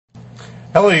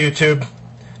Hello YouTube.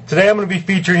 Today I'm going to be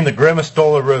featuring the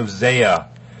G Rosea,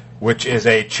 which is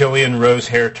a Chilean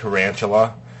rose-hair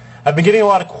tarantula. I've been getting a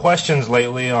lot of questions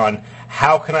lately on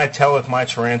how can I tell if my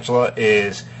tarantula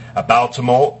is about to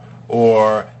molt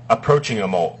or approaching a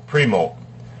molt, pre-molt.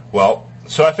 Well,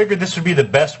 so I figured this would be the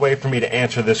best way for me to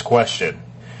answer this question.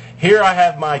 Here I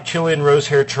have my Chilean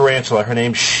rose-hair tarantula. Her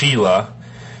name's Sheila.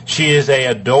 She is an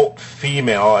adult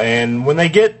female, and when they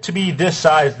get to be this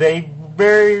size, they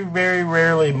very, very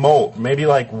rarely molt. Maybe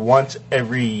like once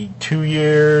every 2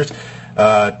 years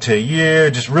to a year.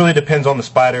 Just really depends on the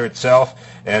spider itself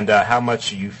and how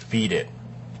much you feed it.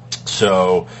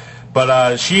 So,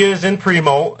 but she is in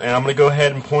pre-molt, and I'm going to go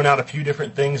ahead and point out a few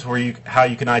different things where how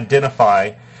you can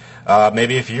identify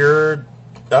maybe if your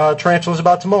tarantula is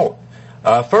about to molt.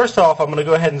 First off, I'm going to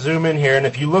go ahead and zoom in here, and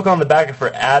if you look on the back of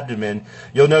her abdomen,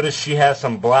 you'll notice she has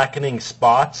some blackening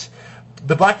spots.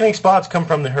 The blackening spots come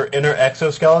from her inner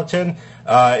exoskeleton.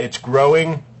 It's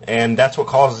growing, and that's what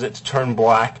causes it to turn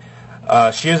black.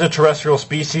 She is a terrestrial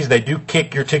species. They do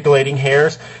kick reticulating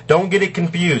hairs. Don't get it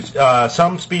confused.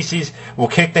 Some species will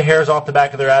kick the hairs off the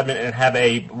back of their abdomen and have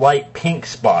a light pink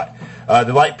spot.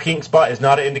 The light pink spot is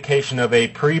not an indication of a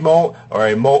pre-molt or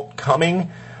a molt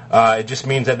coming. It just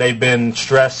means that they've been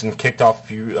stressed and kicked off a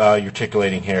few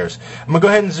reticulating hairs. I'm going to go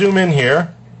ahead and zoom in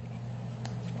here.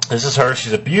 This is her.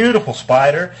 She's a beautiful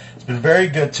spider. It's been very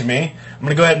good to me. I'm going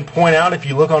to go ahead and point out, if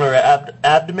you look on her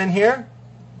abdomen here,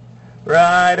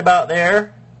 right about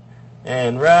there,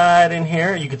 and right in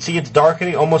here, you can see it's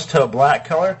darkening almost to a black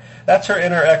color. That's her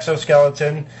inner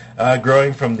exoskeleton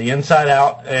growing from the inside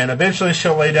out, and eventually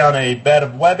she'll lay down a bed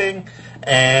of webbing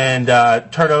and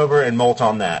turn over and molt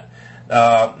on that.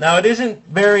 Now, it isn't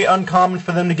very uncommon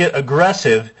for them to get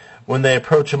aggressive when they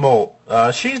approach a molt.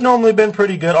 She's normally been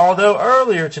pretty good, although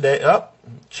earlier today,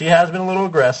 she has been a little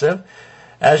aggressive.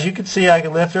 As you can see, I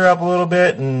can lift her up a little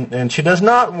bit, and she does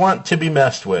not want to be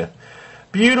messed with.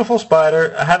 Beautiful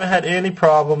spider. I haven't had any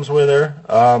problems with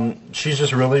her. She's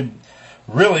just really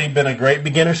been a great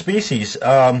beginner species.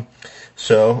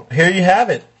 So here you have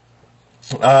it.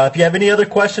 If you have any other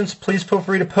questions, please feel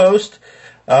free to post.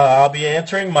 I'll be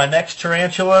answering. My next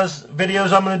tarantulas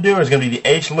videos I'm going to do is going to be the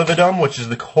H. lividum, which is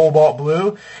the cobalt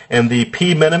blue, and the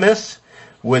P. minimus,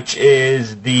 which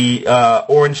is the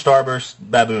orange starburst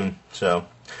baboon. So,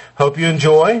 hope you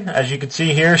enjoy. As you can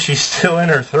see here, she's still in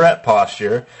her threat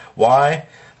posture. Why?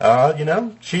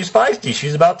 She's feisty.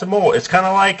 She's about to molt. It's kind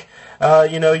of like,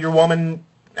 your woman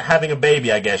having a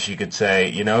baby, I guess you could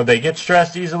say. They get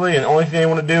stressed easily, and the only thing they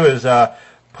want to do is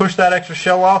push that extra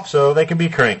shell off so they can be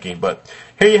cranky. But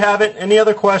here you have it. Any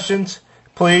other questions,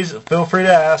 please feel free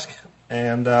to ask,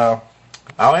 and I'll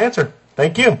answer.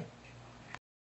 Thank you.